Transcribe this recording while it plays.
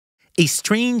A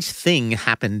strange thing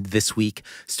happened this week,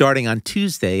 starting on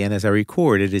Tuesday, and as I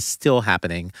record, it is still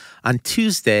happening. On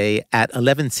Tuesday at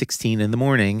 11:16 in the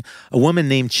morning, a woman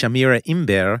named Shamira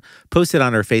Imber posted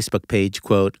on her Facebook page,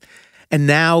 quote, "And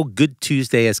now good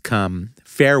Tuesday has come.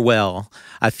 Farewell.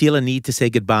 I feel a need to say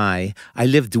goodbye. I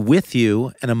lived with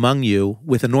you and among you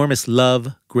with enormous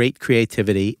love, great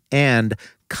creativity, and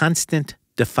constant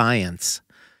defiance.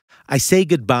 I say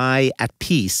goodbye at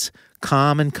peace,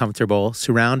 calm and comfortable,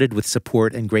 surrounded with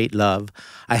support and great love.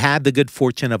 I had the good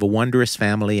fortune of a wondrous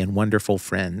family and wonderful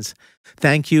friends.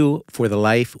 Thank you for the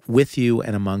life with you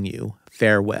and among you.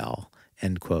 Farewell."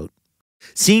 End quote.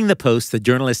 Seeing the post, the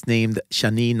journalist named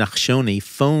Shani Nachshoni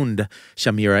phoned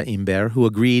Shamira Imber, who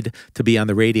agreed to be on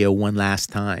the radio one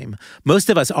last time. Most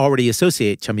of us already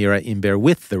associate Shamira Imber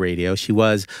with the radio. She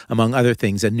was, among other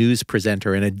things, a news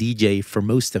presenter and a DJ for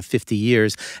most of 50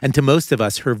 years. And to most of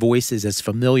us, her voice is as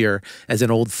familiar as an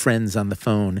old friend's on the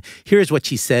phone. Here's what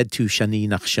she said to Shani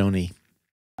Nachshoni.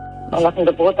 אנחנו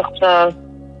מדברות עכשיו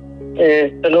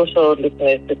 3 שעות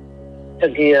לפני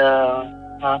שתגיע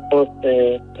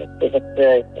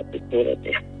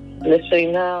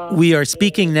We are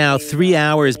speaking now 3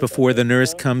 hours before the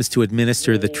nurse comes to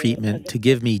administer the treatment to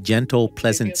give me gentle,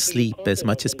 pleasant sleep as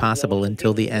much as possible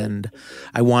until the end.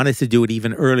 I wanted to do it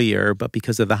even earlier, but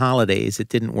because of the holidays, it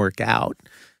didn't work out.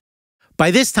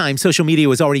 By this time, social media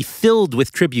was already filled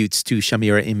with tributes to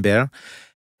Shamira Imber.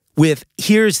 With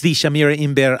 "Here's the Shamira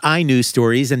Imber iNews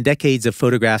stories" and decades of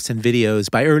photographs and videos.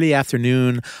 By early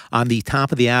afternoon, on the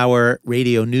top of the hour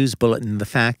radio news bulletin, the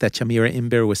fact that Shamira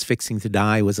Imber was fixing to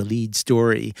die was a lead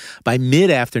story. By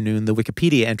mid-afternoon, the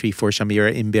Wikipedia entry for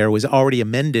Shamira Imber was already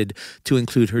amended to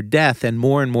include her death, and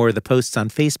more of the posts on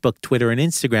Facebook, Twitter, and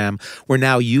Instagram were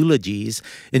now eulogies,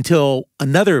 until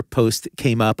another post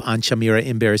came up on Shamira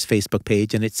Imber's Facebook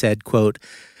page, and it said, quote,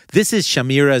 "This is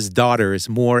Shamira's daughters,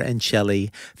 Moore and Shelley.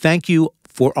 Thank you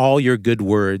for all your good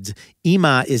words.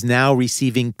 Ima is now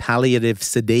receiving palliative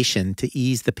sedation to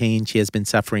ease the pain she has been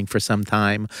suffering for some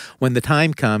time. When the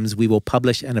time comes, we will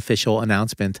publish an official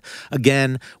announcement. Again,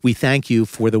 we thank you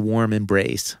for the warm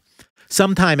embrace."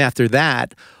 Sometime after that,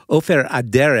 Ofer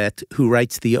Aderet, who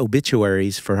writes the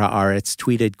obituaries for Haaretz,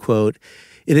 tweeted, quote,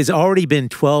 "It has already been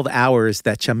 12 hours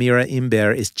that Shamira Imber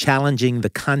is challenging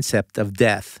the concept of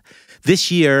death.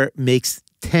 This year makes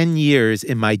 10 years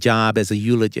in my job as a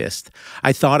eulogist.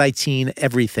 I thought I'd seen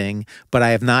everything, but I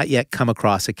have not yet come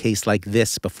across a case like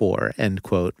this before," end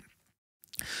quote.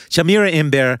 Shamira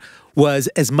Imber was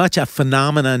as much a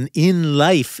phenomenon in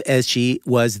life as she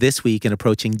was this week in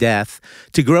approaching death.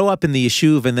 To grow up in the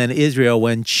Yishuv and then Israel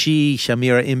when she,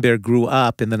 Shamira Imber, grew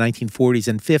up in the 1940s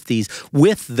and 50s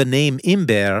with the name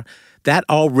Imber, that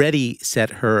already set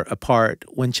her apart.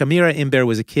 When Shamira Imber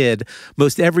was a kid,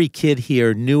 most every kid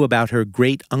here knew about her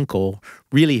great-uncle,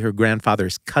 really her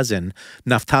grandfather's cousin,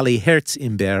 Naftali Herz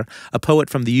Imber, a poet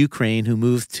from the Ukraine who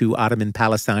moved to Ottoman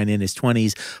Palestine in his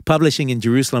 20s, publishing in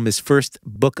Jerusalem his first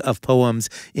book of poems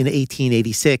in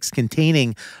 1886,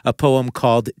 containing a poem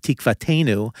called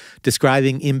Tikvatenu,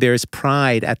 describing Imber's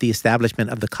pride at the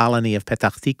establishment of the colony of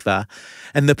Petach Tikva.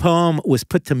 And the poem was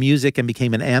put to music and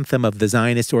became an anthem of the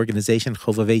Zionist organization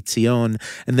Chovavei Tzion,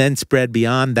 and then spread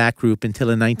beyond that group until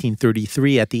in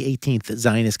 1933 at the 18th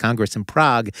Zionist Congress in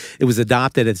Prague, it was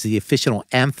adopted as the official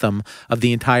anthem of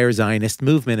the entire Zionist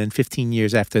movement, and 15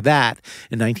 years after that,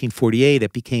 in 1948,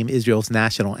 it became Israel's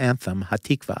national anthem,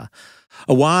 Hatikva.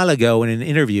 A while ago in an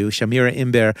interview, Shamira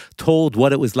Imber told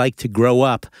what it was like to grow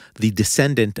up the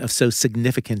descendant of so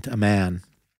significant a man.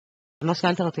 לא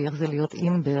שאלת אותי איך זה להיות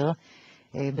אימבר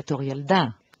בתור ילדה.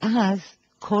 אז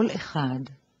כל אחד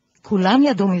כולם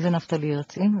ידעו מי זה נפתלי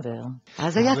הרץ אימבר.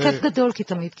 אז היה כיף גדול, כי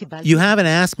תמיד קיבלתי. You haven't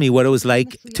asked me what it was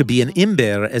like to be an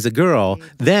Imber as a girl.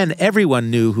 Then everyone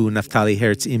knew who Naftali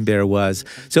Herz Imber was.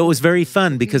 So it was very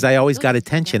fun because I always got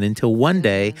attention until one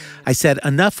day I said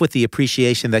enough with the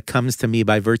appreciation that comes to me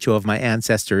by virtue of my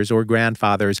ancestors or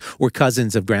grandfathers or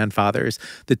cousins of grandfathers.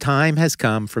 The time has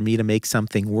come for me to make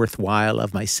something worthwhile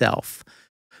of myself.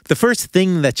 The first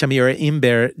thing that Shamira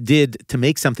Imber did to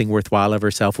make something worthwhile of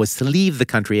herself was to leave the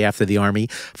country after the army,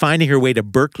 finding her way to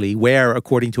Berkeley, where,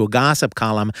 according to a gossip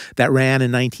column that ran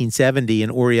in 1970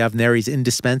 in Ori Avneri's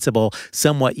indispensable,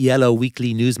 somewhat yellow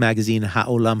weekly news magazine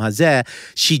Ha'olam Hazeh,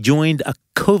 she joined a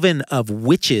coven of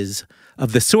witches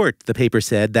of the sort, the paper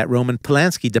said, that Roman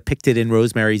Polanski depicted in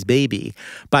Rosemary's Baby.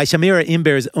 By Shamira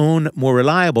Imber's own more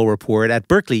reliable report, at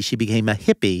Berkeley she became a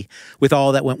hippie with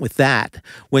all that went with that.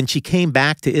 When she came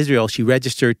back to Israel, she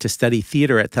registered to study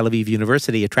theater at Tel Aviv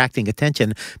University, attracting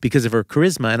attention because of her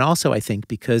charisma and also, I think,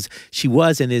 because she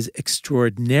was and is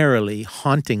extraordinarily,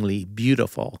 hauntingly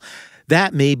beautiful.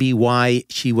 That may be why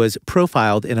she was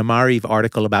profiled in a Maariv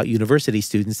article about university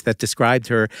students that described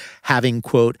her having,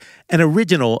 quote, an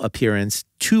original appearance,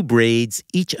 2 braids,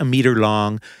 each a meter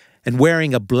long, and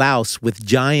wearing a blouse with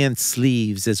giant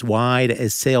sleeves as wide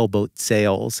as sailboat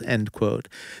sails, end quote.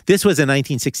 This was in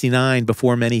 1969,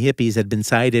 before many hippies had been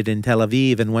sighted in Tel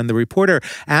Aviv, and when the reporter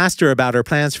asked her about her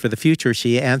plans for the future,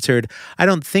 she answered, I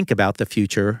don't think about the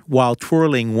future, while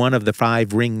twirling one of the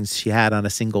 5 rings she had on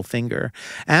a single finger.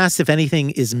 Asked if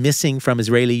anything is missing from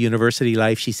Israeli university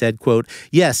life, she said, quote,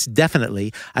 yes,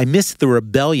 definitely. I miss the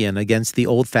rebellion against the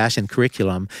old-fashioned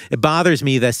curriculum. It bothers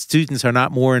me that students are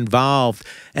not more involved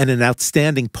and an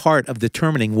outstanding part of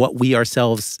determining what we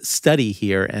ourselves study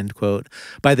here, end quote.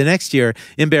 By the next year,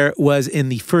 Imber was in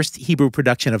the first Hebrew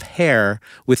production of Hair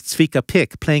with Tzvika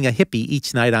Pick playing a hippie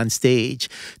each night on stage.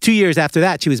 2 years after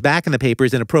that, she was back in the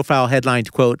papers in a profile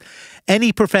headlined, quote,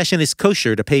 any profession is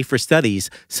kosher to pay for studies,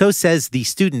 so says the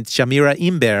student Shamira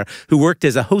Imber, who worked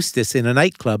as a hostess in a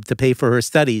nightclub to pay for her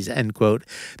studies, end quote.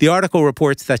 The article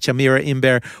reports that Shamira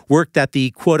Imber worked at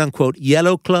the quote-unquote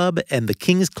Yellow Club and the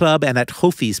King's Club and at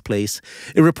Hofi's place.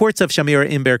 It reports of Shamira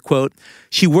Imber, quote,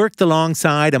 she worked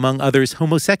alongside, among others,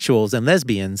 homosexuals and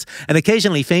lesbians, and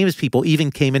occasionally famous people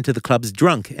even came into the clubs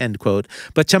drunk, end quote.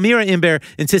 But Shamira Imber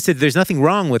insisted there's nothing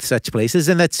wrong with such places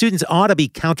and that students ought to be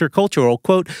countercultural,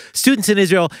 quote, students in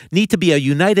Israel need to be a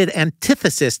united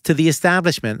antithesis to the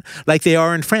establishment, like they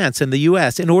are in France and the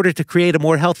U.S., in order to create a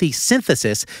more healthy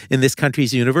synthesis in this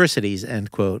country's universities,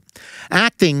 end quote.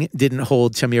 Acting didn't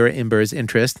hold Shamira Imber's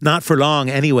interest, not for long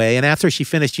anyway, and after she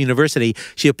finished university,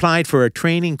 she applied for a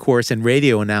training course in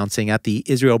radio announcing at the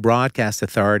Israel Broadcast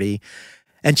Authority.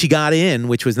 And she got in,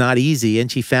 which was not easy,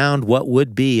 and she found what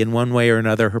would be, in one way or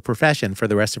another, her profession for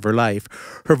the rest of her life.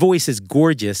 Her voice is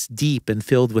gorgeous, deep, and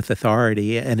filled with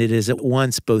authority, and it is at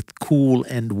once both cool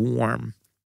and warm.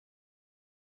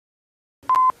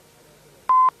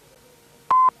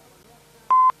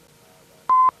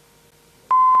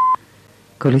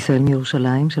 כל ישראל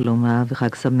מירושלים, שלום רב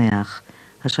וחג שמח.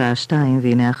 השעה 2,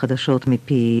 והנה החדשות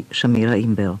מפי שמירה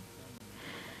אימבר.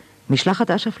 As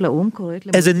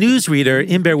a newsreader,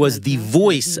 Imber was the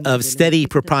voice of steady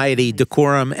propriety,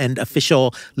 decorum, and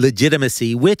official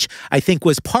legitimacy, which I think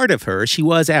was part of her. She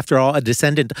was, after all, a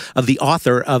descendant of the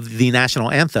author of the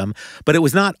national anthem, but it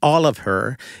was not all of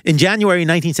her. In January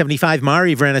 1975,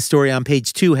 Maariv ran a story on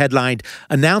page 2 headlined,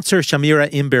 Announcer Shamira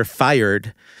Imber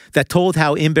Fired, that told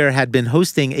how Imber had been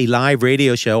hosting a live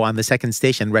radio show on the second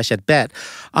station, Reshet Bet,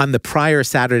 on the prior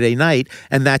Saturday night,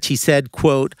 and that she said,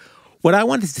 quote, what I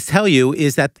wanted to tell you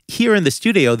is that here in the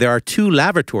studio, there are 2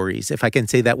 lavatories, if I can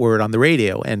say that word on the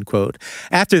radio, end quote.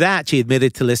 After that, she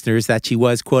admitted to listeners that she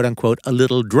was, quote unquote, a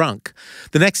little drunk.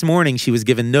 The next morning, she was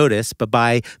given notice, but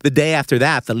by the day after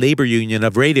that, the labor union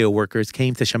of radio workers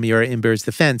came to Shamira Imber's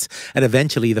defense, and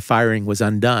eventually the firing was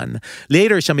undone.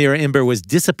 Later, Shamira Imber was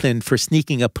disciplined for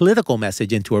sneaking a political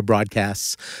message into her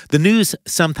broadcasts. The news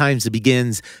sometimes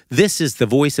begins, this is the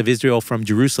voice of Israel from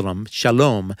Jerusalem,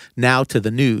 Shalom, now to the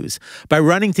news. By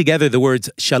running together the words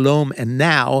shalom and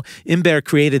now, Imber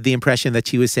created the impression that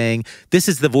she was saying, this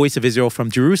is the voice of Israel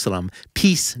from Jerusalem,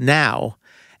 peace now,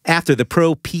 after the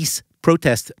pro-peace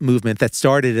protest movement that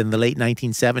started in the late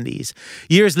 1970s.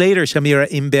 Years later, Shamira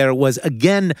Imber was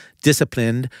again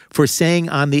disciplined for saying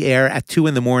on the air at 2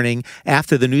 a.m.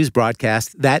 after the news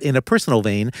broadcast that, in a personal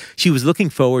vein, she was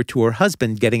looking forward to her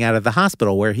husband getting out of the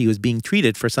hospital where he was being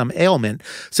treated for some ailment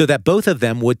so that both of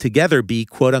them would together be,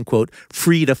 quote-unquote,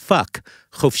 free to fuck.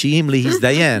 Chofshiim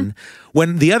lihizdayen.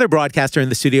 When the other broadcaster in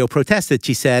the studio protested,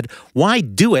 she said, why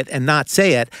do it and not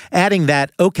say it? Adding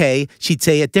that, okay, she'd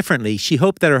say it differently. She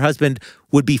hoped that her husband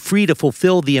would be free to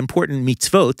fulfill the important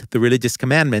mitzvot, the religious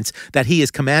commandments, that he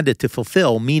is commanded to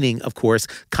fulfill, meaning, of course,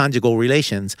 conjugal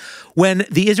relations. When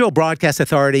the Israel Broadcast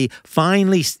Authority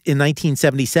finally, in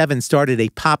 1977, started a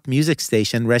pop music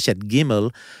station, Reshet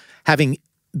Gimel, having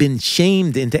been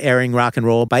shamed into airing rock and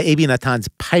roll by Abi Natan's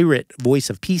pirate Voice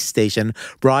of Peace station,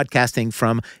 broadcasting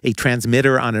from a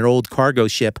transmitter on an old cargo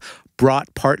ship,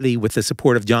 brought partly with the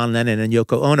support of John Lennon and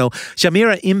Yoko Ono,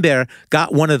 Shamira Imber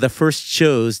got one of the first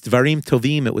shows, Dvarim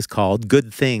Tovim it was called,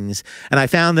 Good Things. And I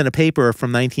found in a paper from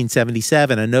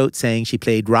 1977 a note saying she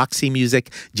played Roxy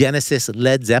music, Genesis,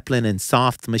 Led Zeppelin, and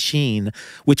Soft Machine,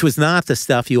 which was not the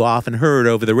stuff you often heard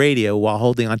over the radio while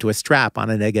holding onto a strap on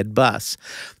an Egged bus.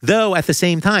 Though, at the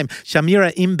same time,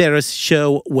 Shamira Imber's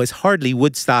show was hardly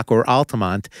Woodstock or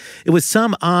Altamont. It was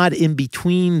some odd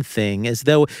in-between thing, as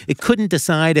though it couldn't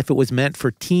decide if it was meant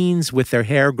for teens with their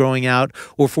hair growing out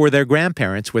or for their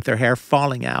grandparents with their hair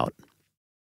falling out.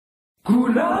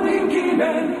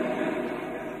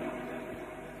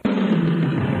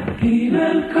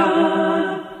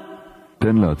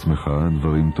 תן לעצמך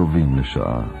דברים טובים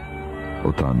לשעה.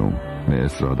 אותנו,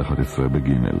 מ-10 עד 11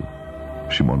 בגימל.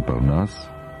 שמעון פרנס,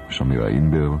 שמירה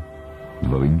אינבר,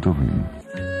 דברים טובים.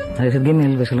 רשת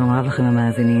גימל ושלום רב לכם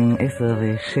המאזינים,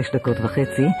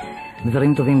 10:06.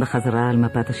 דברים טובים בחזרה על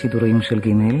מפת השידורים של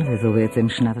גימל, וזו בעצם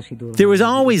שנת השידור. There was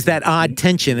always that odd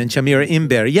tension in Shamira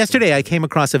Imber. Yesterday I came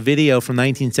across a video from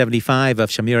 1975 of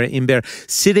Shamira Imber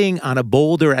sitting on a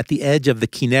boulder at the edge of the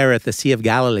Kinneret, the Sea of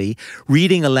Galilee,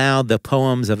 reading aloud the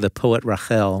poems of the poet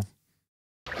Rachel.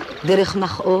 דרך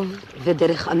מכאוב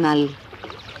ודרך עמל.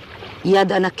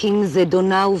 יד ענקים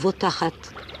זדונה ובוטחת,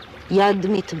 יד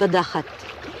מתבדחת,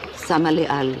 שמה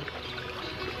לאל.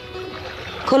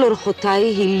 כל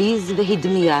אורחותיי הליז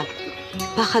והדמיה,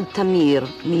 פחד תמיר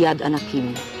מיד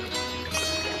ענקים.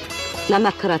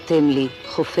 למה קראתם לי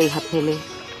חופי הפלא?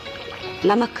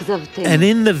 למה כזבתם? And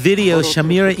in the video,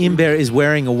 Shamira Imber is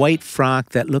wearing a white frock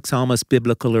that looks almost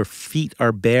biblical. Her feet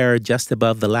are bare just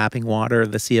above the lapping water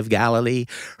of the Sea of Galilee.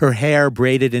 Her hair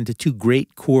braided into two great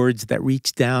cords that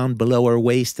reach down below her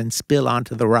waist and spill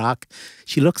onto the rock.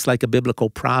 She looks like a biblical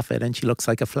prophet, and she looks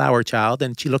like a flower child,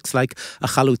 and she looks like a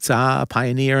chalutza, a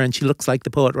pioneer, and she looks like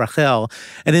the poet Rachel.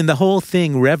 And in the whole thing,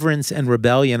 reverence and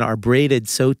rebellion are braided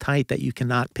so tight that you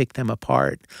cannot pick them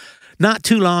apart. Not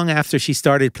too long after she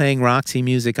started playing Roxy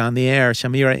music on the air,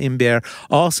 Shamira Imber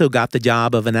also got the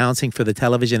job of announcing for the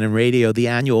television and radio the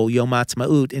annual Yom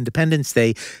Ha'atzmaut, Independence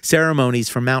Day ceremonies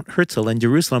from Mount Herzl in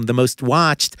Jerusalem, the most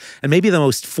watched and maybe the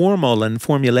most formal and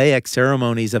formulaic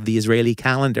ceremonies of the Israeli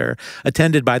calendar,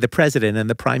 attended by the president and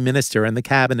the prime minister and the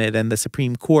cabinet and the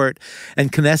Supreme Court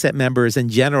and Knesset members and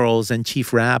generals and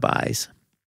chief rabbis.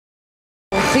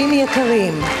 אורחים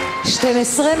יקרים,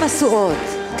 12 משואות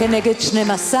כנגד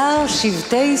 12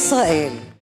 שבטי ישראל.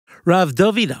 Rav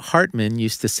David Hartman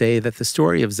used to say that the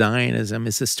story of Zionism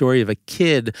is the story of a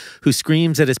kid who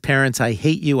screams at his parents, I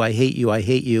hate you, I hate you, I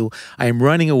hate you, I am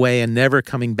running away and never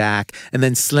coming back, and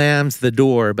then slams the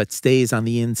door but stays on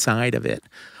the inside of it.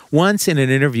 Once in an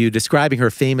interview describing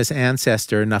her famous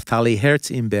ancestor, Naftali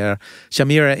Herz Imber,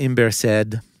 Shamira Imber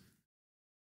said,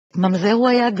 ממזר הוא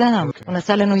היה גם. הוא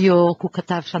נסע לניו יורק, הוא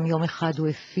כתב שם יום אחד, הוא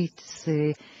הפיץ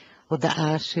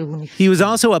הודעה שהוא נפטר. He was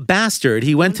also a bastard.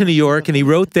 He went to New York and he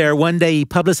wrote there one day, he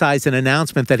publicized an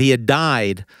announcement that he had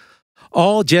died,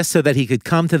 all just so that he could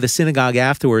come to the synagogue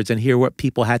afterwards and hear what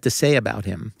people had to say about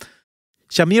him.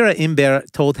 Shamira Imber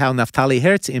told how Naftali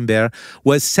Herz Imber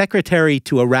was secretary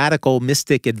to a radical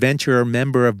mystic adventurer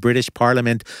member of British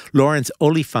Parliament, Lawrence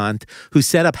Oliphant, who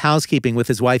set up housekeeping with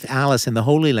his wife Alice in the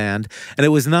Holy Land, and it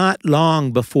was not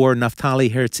long before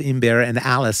Naftali Herz Imber and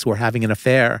Alice were having an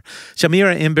affair.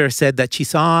 Shamira Imber said that she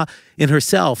saw in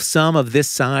herself some of this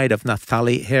side of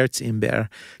Naftali Herz Imber.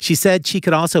 She said she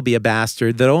could also be a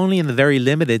bastard, that only in the very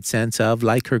limited sense of,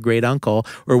 like her great uncle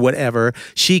or whatever,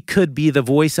 she could be the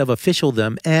voice of officialdom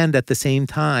and at the same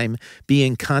time be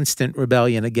in constant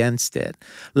rebellion against it.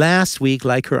 Last week,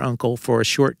 like her uncle, for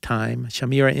a short time,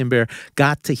 Shamira Imber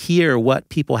got to hear what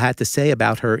people had to say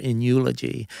about her in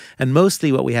eulogy. And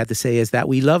mostly what we had to say is that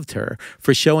we loved her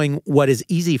for showing what is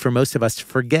easy for most of us to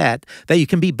forget, that you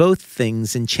can be both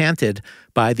things, enchanted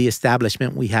by the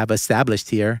establishment we have established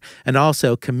here, and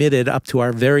also committed up to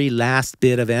our very last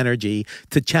bit of energy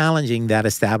to challenging that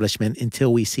establishment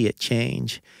until we see it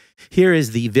change. Here is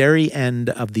the very end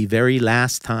of the very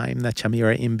last time that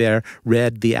Shamira Imber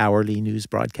read the hourly news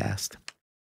broadcast.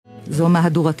 זו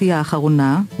מהדורתי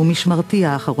האחרונה ומשמרתי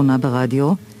האחרונה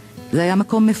ברדיו. זה היה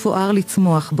מקום מפואר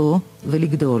לצמוח בו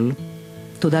ולגדול.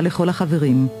 תודה לכל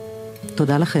החברים.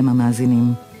 תודה לכם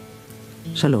המאזינים.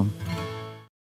 שלום.